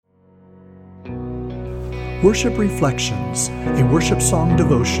Worship Reflections, a worship song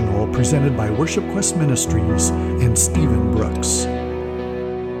devotional presented by Worship Quest Ministries and Stephen Brooks.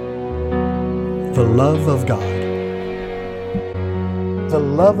 The Love of God. The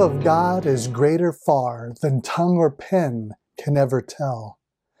love of God is greater far than tongue or pen can ever tell.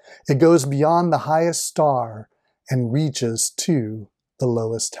 It goes beyond the highest star and reaches to the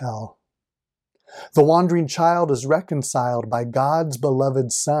lowest hell. The wandering child is reconciled by God's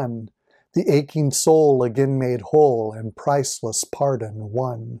beloved Son, the aching soul again made whole and priceless pardon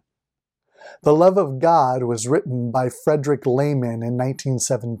won. The Love of God was written by Frederick Lehman in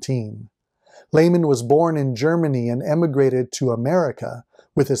 1917. Lehman was born in Germany and emigrated to America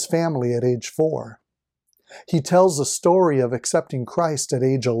with his family at age 4. He tells the story of accepting Christ at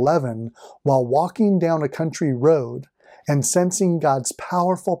age 11 while walking down a country road and sensing God's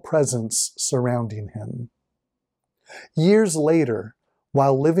powerful presence surrounding him. Years later,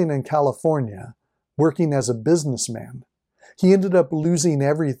 while living in California, working as a businessman, he ended up losing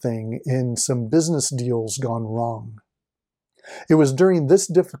everything in some business deals gone wrong. It was during this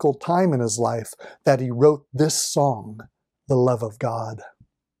difficult time in his life that he wrote this song, The Love of God.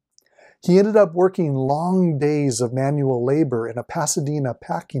 He ended up working long days of manual labor in a Pasadena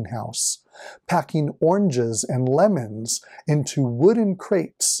packing house, packing oranges and lemons into wooden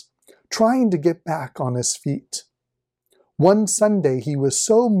crates, trying to get back on his feet. One Sunday, he was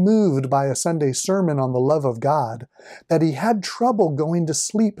so moved by a Sunday sermon on the love of God that he had trouble going to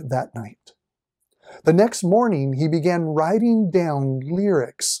sleep that night. The next morning, he began writing down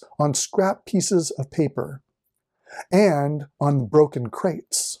lyrics on scrap pieces of paper and on broken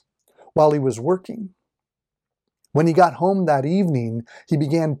crates while he was working. When he got home that evening, he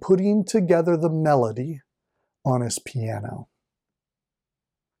began putting together the melody on his piano.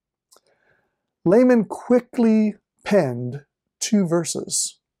 Lehman quickly penned 2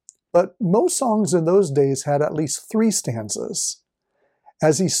 verses, but most songs in those days had at least 3 stanzas.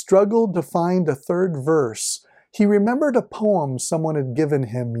 As he struggled to find a 3rd verse, he remembered a poem someone had given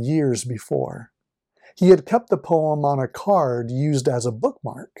him years before. He had kept the poem on a card used as a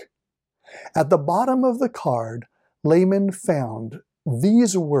bookmark. At the bottom of the card, Lehman found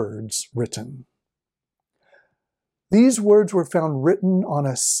these words written. These words were found written on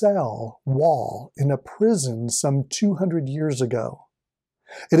a cell wall in a prison some 200 years ago.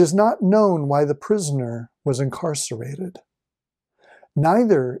 It is not known why the prisoner was incarcerated.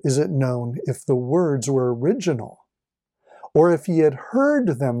 Neither is it known if the words were original or if he had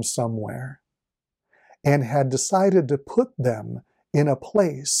heard them somewhere and had decided to put them in a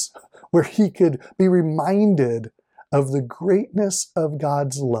place where he could be reminded of the greatness of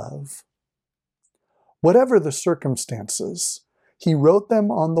God's love. Whatever the circumstances, he wrote them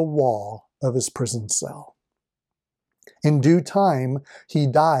on the wall of his prison cell. In due time, he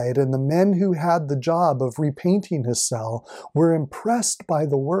died, and the men who had the job of repainting his cell were impressed by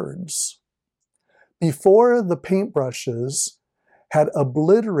the words. Before the paintbrushes had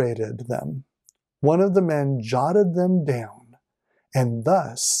obliterated them, one of the men jotted them down, and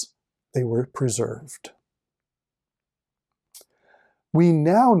thus they were preserved. We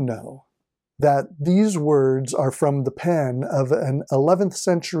now know that these words are from the pen of an 11th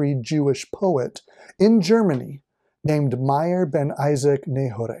century Jewish poet in Germany named Meyer ben Isaac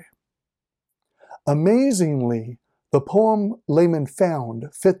Nehore. Amazingly, the poem Lehman found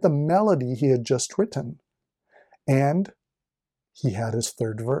fit the melody he had just written, and he had his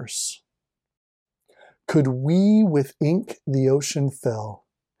 3rd verse. Could we with ink the ocean fill,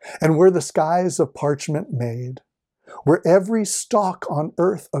 and were the skies of parchment made, were every stalk on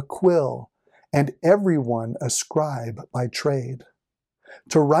earth a quill, and everyone a scribe by trade,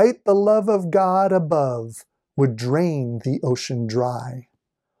 to write the love of God above would drain the ocean dry,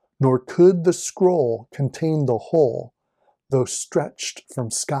 nor could the scroll contain the whole, though stretched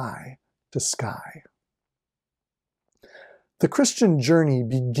from sky to sky. The Christian journey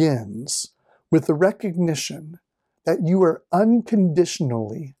begins with the recognition that you are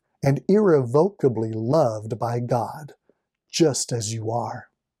unconditionally and irrevocably loved by God, just as you are.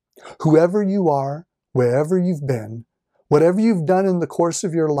 Whoever you are, wherever you've been, whatever you've done in the course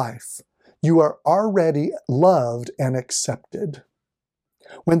of your life, you are already loved and accepted.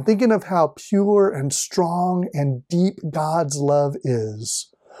 When thinking of how pure and strong and deep God's love is,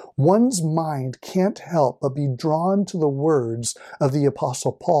 one's mind can't help but be drawn to the words of the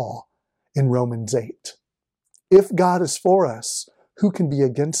Apostle Paul in Romans 8. If God is for us, who can be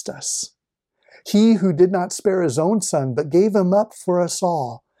against us? He who did not spare his own son, but gave him up for us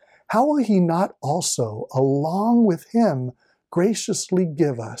all, how will he not also, along with him, graciously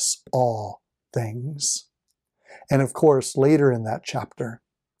give us all things? And of course, later in that chapter,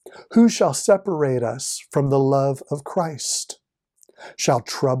 Who shall separate us from the love of Christ? Shall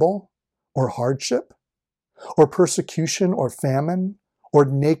trouble or hardship, or persecution or famine, or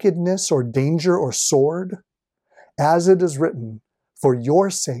nakedness or danger or sword? As it is written, for your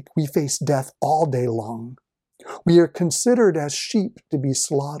sake we face death all day long. We are considered as sheep to be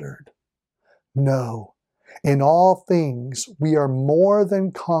slaughtered. No, in all things we are more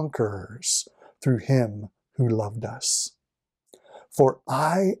than conquerors through him who loved us. For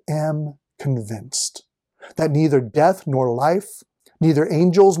I am convinced that neither death nor life, neither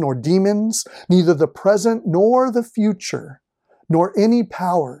angels nor demons, neither the present nor the future, nor any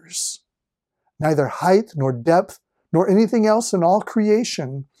powers, neither height nor depth, nor anything else in all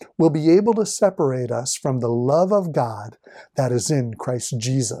creation will be able to separate us from the love of God that is in Christ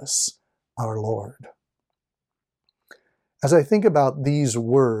Jesus, our Lord. As I think about these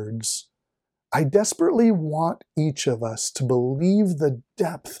words, I desperately want each of us to believe the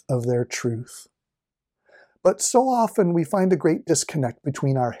depth of their truth. But so often we find a great disconnect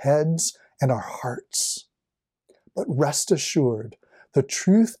between our heads and our hearts. But rest assured, the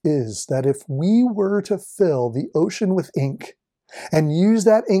truth is that if we were to fill the ocean with ink and use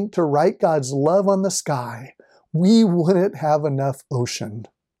that ink to write God's love on the sky, we wouldn't have enough ocean.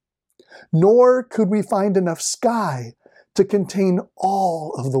 Nor could we find enough sky to contain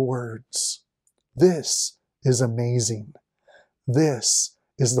all of the words. This is amazing. This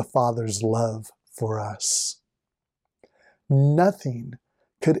is the Father's love for us. Nothing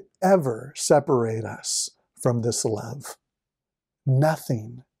could ever separate us from this love.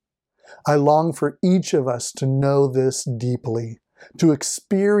 Nothing. I long for each of us to know this deeply, to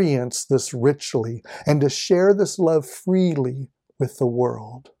experience this richly, and to share this love freely with the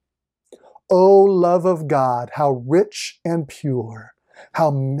world. O love of God, how rich and pure,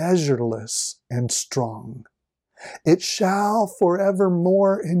 how measureless and strong. It shall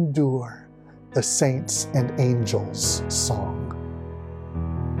forevermore endure, the saints' and angels' song.